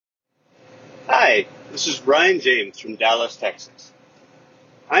Hi, this is Ryan James from Dallas, Texas.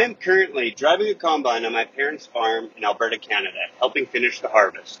 I am currently driving a combine on my parents' farm in Alberta, Canada, helping finish the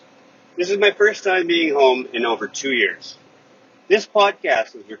harvest. This is my first time being home in over 2 years. This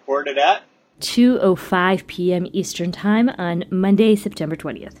podcast was recorded at 2:05 p.m. Eastern Time on Monday, September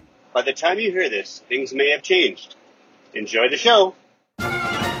 20th. By the time you hear this, things may have changed. Enjoy the show.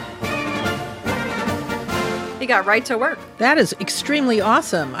 He got right to work. That is extremely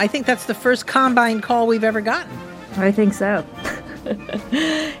awesome. I think that's the first combine call we've ever gotten. I think so.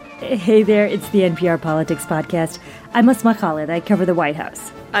 Hey there, it's the NPR Politics Podcast. I'm Asma Khalid. I cover the White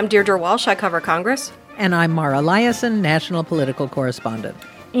House. I'm Deirdre Walsh. I cover Congress. And I'm Mara Liasson, national political correspondent.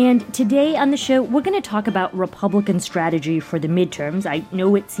 And today on the show, we're going to talk about Republican strategy for the midterms. I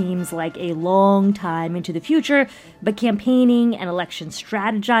know it seems like a long time into the future, but campaigning and election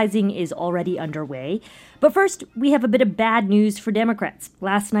strategizing is already underway. But first, we have a bit of bad news for Democrats.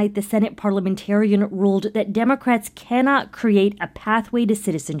 Last night, the Senate parliamentarian ruled that Democrats cannot create a pathway to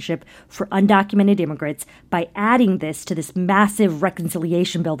citizenship for undocumented immigrants by adding this to this massive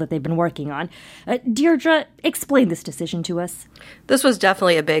reconciliation bill that they've been working on. Deirdre, explain this decision to us. This was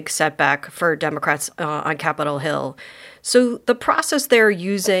definitely a big setback for Democrats on Capitol Hill. So the process they're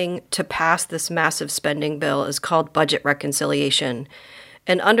using to pass this massive spending bill is called budget reconciliation.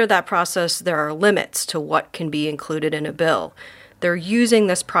 And under that process, there are limits to what can be included in a bill. They're using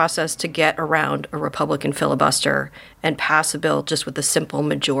this process to get around a Republican filibuster and pass a bill just with a simple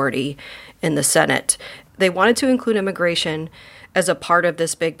majority in the Senate. They wanted to include immigration as a part of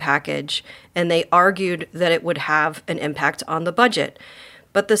this big package, and they argued that it would have an impact on the budget.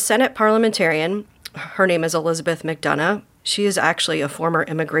 But the Senate parliamentarian, her name is Elizabeth McDonough, she is actually a former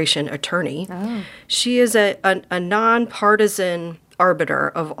immigration attorney. Oh. She is a nonpartisan arbiter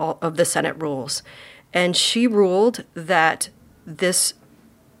of all of the Senate rules. And she ruled that this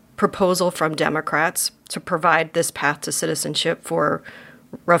proposal from Democrats to provide this path to citizenship for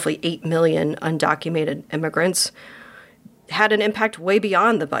roughly 8 million undocumented immigrants had an impact way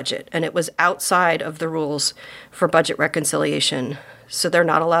beyond the budget, and it was outside of the rules for budget reconciliation. So they're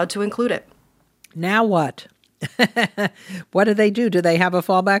not allowed to include it. Now what? What do they do? Do they have a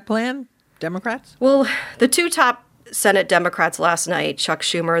fallback plan, Democrats? Well, the two top Senate Democrats last night, Chuck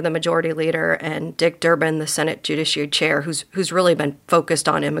Schumer, the majority leader, and Dick Durbin, the Senate Judiciary Chair, who's really been focused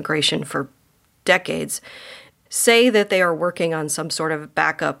on immigration for decades, say that they are working on some sort of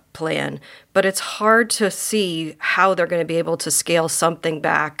backup plan. But it's hard to see how they're going to be able to scale something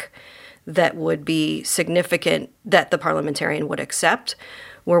back that would be significant that the parliamentarian would accept.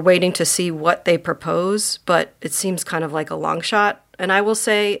 We're waiting to see what they propose, but it seems kind of like a long shot. And I will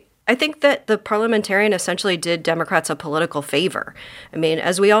say, I think that the parliamentarian essentially did Democrats a political favor. I mean,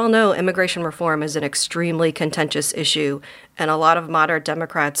 as we all know, immigration reform is an extremely contentious issue, and a lot of moderate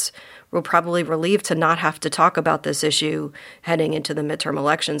Democrats were probably relieved to not have to talk about this issue heading into the midterm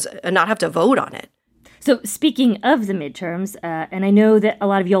elections and not have to vote on it. So speaking of the midterms, and I know that a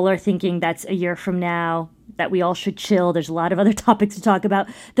lot of y'all are thinking that's a year from now, that we all should chill. There's a lot of other topics to talk about.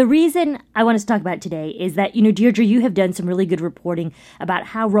 The reason I want us to talk about it today is that, Deirdre, you have done some really good reporting about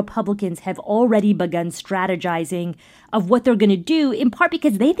how Republicans have already begun strategizing of what they're going to do, in part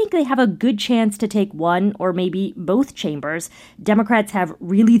because they think they have a good chance to take one or maybe both chambers. Democrats have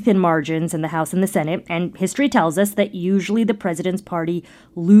really thin margins in the House and the Senate, and history tells us that usually the president's party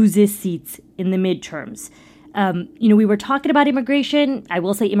loses seats in the midterms. We were talking about immigration. I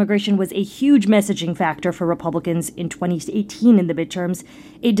will say immigration was a huge messaging factor for Republicans in 2018 in the midterms.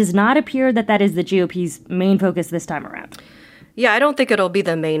 It does not appear that that is the GOP's main focus this time around. Yeah, I don't think it'll be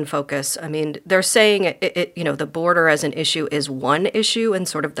the main focus. I mean, they're saying the border as an issue is one issue in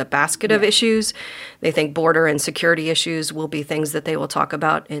sort of the basket of issues. They think border and security issues will be things that they will talk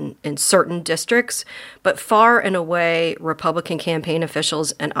about in certain districts. But far and away, Republican campaign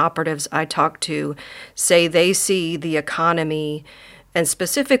officials and operatives I talk to say they see the economy and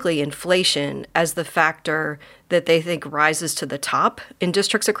specifically inflation as the factor that they think rises to the top in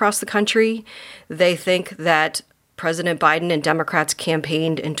districts across the country. They think that President Biden and Democrats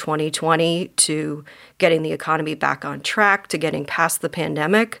campaigned in 2020 to getting the economy back on track, to getting past the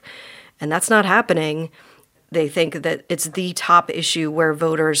pandemic, and that's not happening. They think that it's the top issue where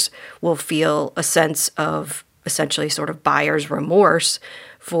voters will feel a sense of essentially sort of buyer's remorse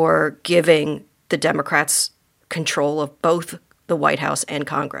for giving the Democrats control of both the White House and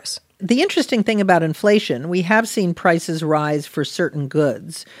Congress. The interesting thing about inflation, we have seen prices rise for certain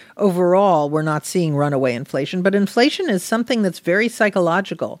goods. Overall, we're not seeing runaway inflation, but inflation is something that's very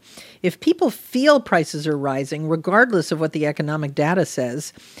psychological. If people feel prices are rising, regardless of what the economic data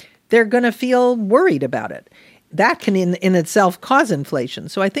says, they're going to feel worried about it. that can in itself cause inflation.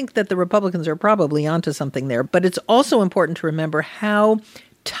 So I think that the Republicans are probably onto something there. But it's also important to remember how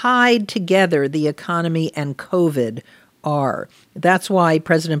tied together the economy and COVID are. That's why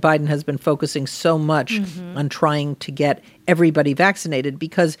President Biden has been focusing so much on trying to get everybody vaccinated,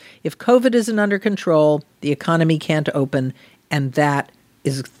 because if COVID isn't under control, the economy can't open, and that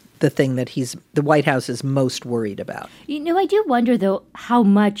is the thing that the White House is most worried about. I do wonder, though, how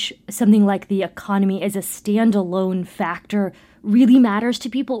much something like the economy as a standalone factor really matters to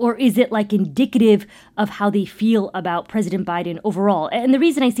people, or is it like indicative of how they feel about President Biden overall? And the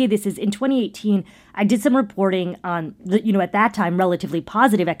reason I say this is in 2018, I did some reporting on the, at that time, relatively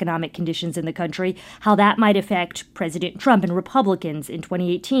positive economic conditions in the country, how that might affect President Trump and Republicans in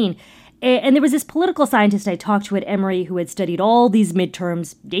 2018. And there was this political scientist I talked to at Emory who had studied all these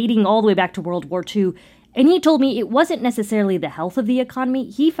midterms, dating all the way back to World War II. And he told me it wasn't necessarily the health of the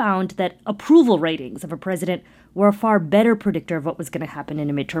economy. He found that approval ratings of a president were a far better predictor of what was going to happen in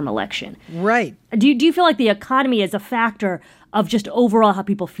a midterm election. Right. Do you feel like the economy is a factor of just overall how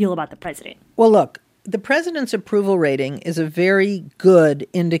people feel about the president? Well, look, the president's approval rating is a very good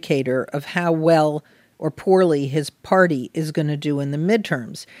indicator of how well or poorly his party is going to do in the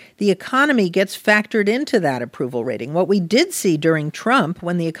midterms. The economy gets factored into that approval rating. What we did see during Trump,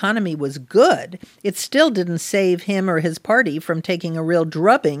 when the economy was good, it still didn't save him or his party from taking a real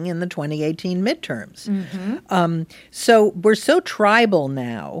drubbing in the 2018 midterms. So we're so tribal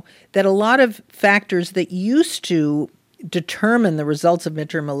now that a lot of factors that used to determine the results of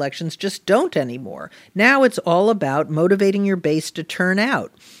midterm elections just don't anymore. Now it's all about motivating your base to turn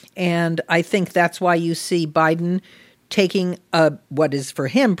out. And I think that's why you see Biden taking what is for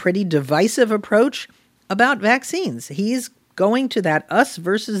him pretty divisive approach about vaccines. He's going to that us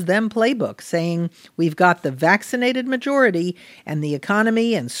versus them playbook, saying we've got the vaccinated majority and the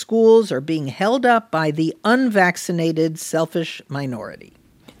economy and schools are being held up by the unvaccinated selfish minority.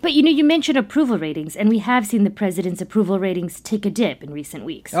 But, you mentioned approval ratings, and we have seen the president's approval ratings take a dip in recent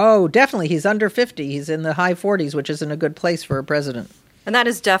weeks. Oh, definitely. He's under 50. He's in the high 40s, which isn't a good place for a president. And that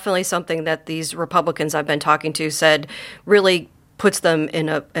is definitely something that these Republicans I've been talking to said really puts them in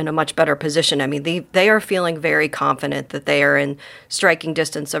a much better position. I mean, they are feeling very confident that they are in striking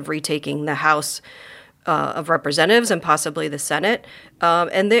distance of retaking the House of Representatives and possibly the Senate.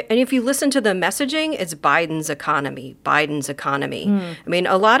 And if you listen to the messaging, it's Biden's economy. I mean,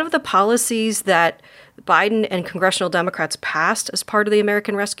 a lot of the policies that Biden and congressional Democrats passed as part of the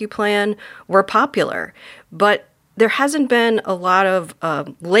American Rescue Plan were popular, but there hasn't been a lot of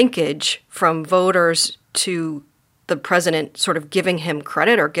linkage from voters to the president sort of giving him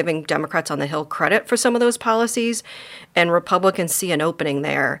credit or giving Democrats on the Hill credit for some of those policies, and Republicans see an opening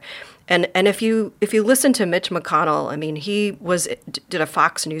there. And if you listen to Mitch McConnell, I mean, he did a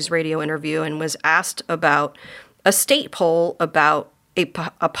Fox News radio interview and was asked about a state poll about a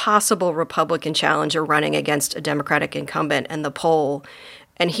possible Republican challenger running against a Democratic incumbent, and the poll.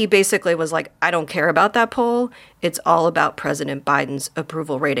 And he basically was like, I don't care about that poll. It's all about President Biden's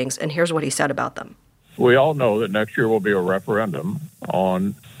approval ratings. And here's what he said about them. We all know that next year will be a referendum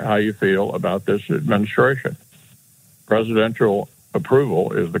on how you feel about this administration. Presidential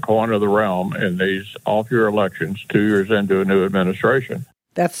approval is the coin of the realm in these off-year elections 2 years into a new administration.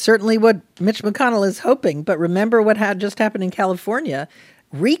 That's certainly what Mitch McConnell is hoping. But remember what had just happened in California.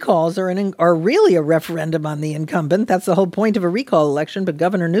 Recalls are really a referendum on the incumbent. That's the whole point of a recall election. But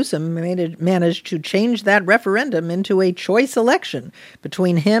Governor Newsom managed to change that referendum into a choice election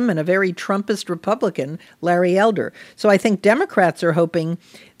between him and a very Trumpist Republican, Larry Elder. So I think Democrats are hoping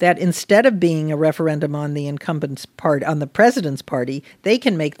that instead of being a referendum on the incumbent's part, on the president's party, they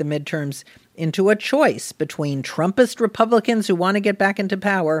can make the midterms into a choice between Trumpist Republicans who want to get back into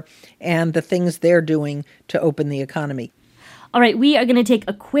power and the things they're doing to open the economy. All right, we are going to take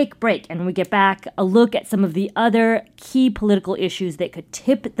a quick break, and when we get back, a look at some of the other key political issues that could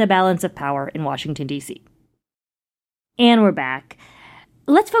tip the balance of power in Washington, D.C. And we're back.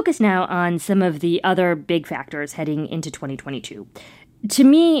 Let's focus now on some of the other big factors heading into 2022. To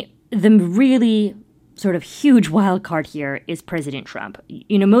me, the really sort of huge wild card here is President Trump.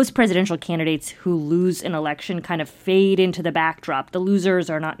 Most presidential candidates who lose an election kind of fade into the backdrop. The losers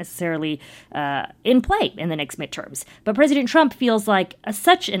are not necessarily in play in the next midterms. But President Trump feels like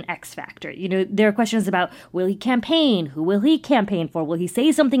such an X factor. There are questions about, will he campaign? Who will he campaign for? Will he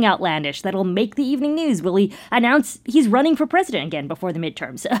say something outlandish that'll make the evening news? Will he announce he's running for president again before the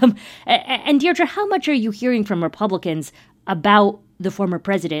midterms? And Deirdre, how much are you hearing from Republicans about the former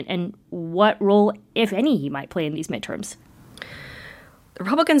president and what role, if any, he might play in these midterms? The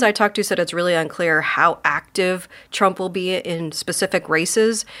Republicans I talked to said it's really unclear how active Trump will be in specific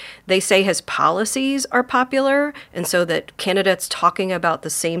races. They say his policies are popular, and so that candidates talking about the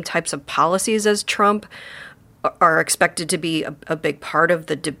same types of policies as Trump are expected to be a big part of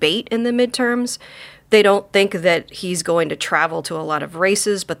the debate in the midterms. They don't think that he's going to travel to a lot of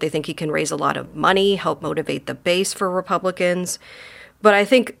races, but they think he can raise a lot of money, help motivate the base for Republicans. But I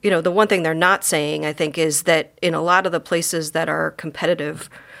think, the one thing they're not saying, I think, is that in a lot of the places that are competitive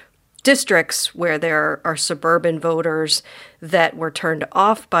districts where there are suburban voters that were turned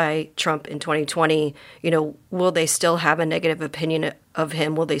off by Trump in 2020, will they still have a negative opinion of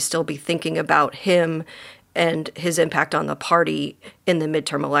him? Will they still be thinking about him and his impact on the party in the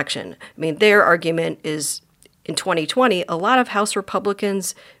midterm election? I mean, their argument is in 2020, a lot of House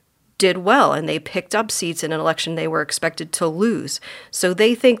Republicans did well and they picked up seats in an election they were expected to lose. So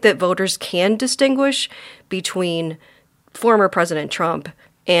they think that voters can distinguish between former President Trump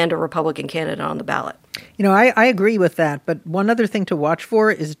and a Republican candidate on the ballot. I agree with that. But one other thing to watch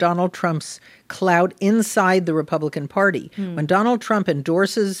for is Donald Trump's clout inside the Republican Party. When Donald Trump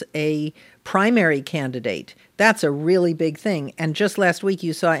endorses a primary candidate, that's a really big thing. And just last week,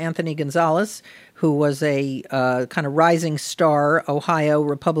 you saw Anthony Gonzalez, who was a kind of rising star Ohio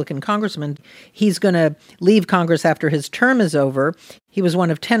Republican congressman. He's going to leave Congress after his term is over. He was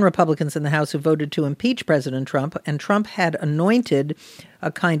one of 10 Republicans in the House who voted to impeach President Trump, and Trump had anointed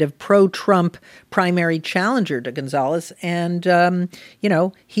a kind of pro-Trump primary challenger to Gonzalez, and,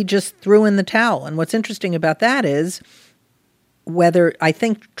 he just threw in the towel. And what's interesting about that is whether I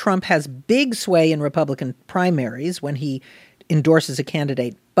think Trump has big sway in Republican primaries when he endorses a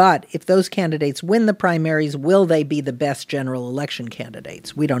candidate, but if those candidates win the primaries, will they be the best general election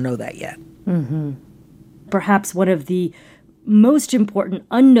candidates? We don't know that yet. Mm-hmm. Perhaps one of the most important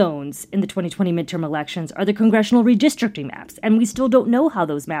unknowns in the 2020 midterm elections are the congressional redistricting maps, and we still don't know how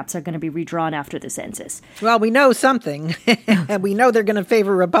those maps are going to be redrawn after the census. Well, we know something. We know they're going to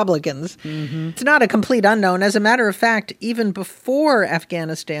favor Republicans. Mm-hmm. It's not a complete unknown. As a matter of fact, even before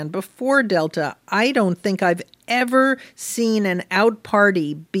Afghanistan, before Delta, I don't think I've ever seen an out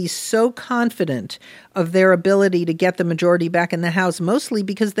party be so confident of their ability to get the majority back in the House, mostly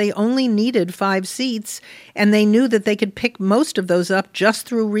because they only needed 5 seats, and they knew that they could pick most of those up just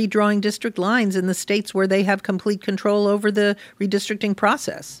through redrawing district lines in the states where they have complete control over the redistricting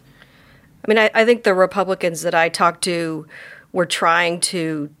process. I mean, I think the Republicans that I talked to were trying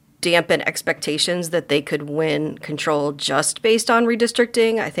to dampen expectations that they could win control just based on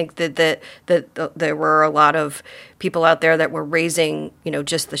redistricting. I think that there were a lot of people out there that were raising,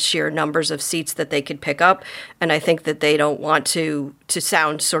 just the sheer numbers of seats that they could pick up. And I think that they don't want to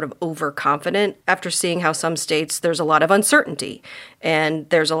sound sort of overconfident after seeing how some states there's a lot of uncertainty. And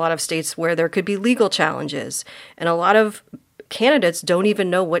there's a lot of states where there could be legal challenges. And a lot of candidates don't even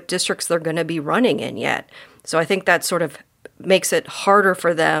know what districts they're going to be running in yet. So I think that sort of makes it harder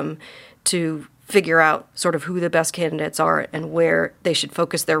for them to figure out sort of who the best candidates are and where they should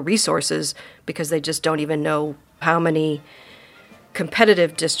focus their resources, because they just don't even know how many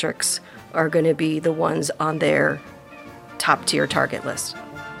competitive districts are going to be the ones on their top tier target list.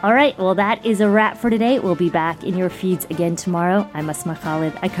 All right, well, that is a wrap for today. We'll be back in your feeds again tomorrow. I'm Asma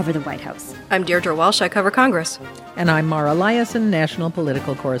Khalid. I cover the White House. I'm Deirdre Walsh. I cover Congress. And I'm Mara Liasson, national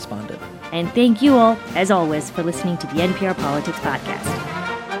political correspondent. And thank you all, as always, for listening to the NPR Politics Podcast.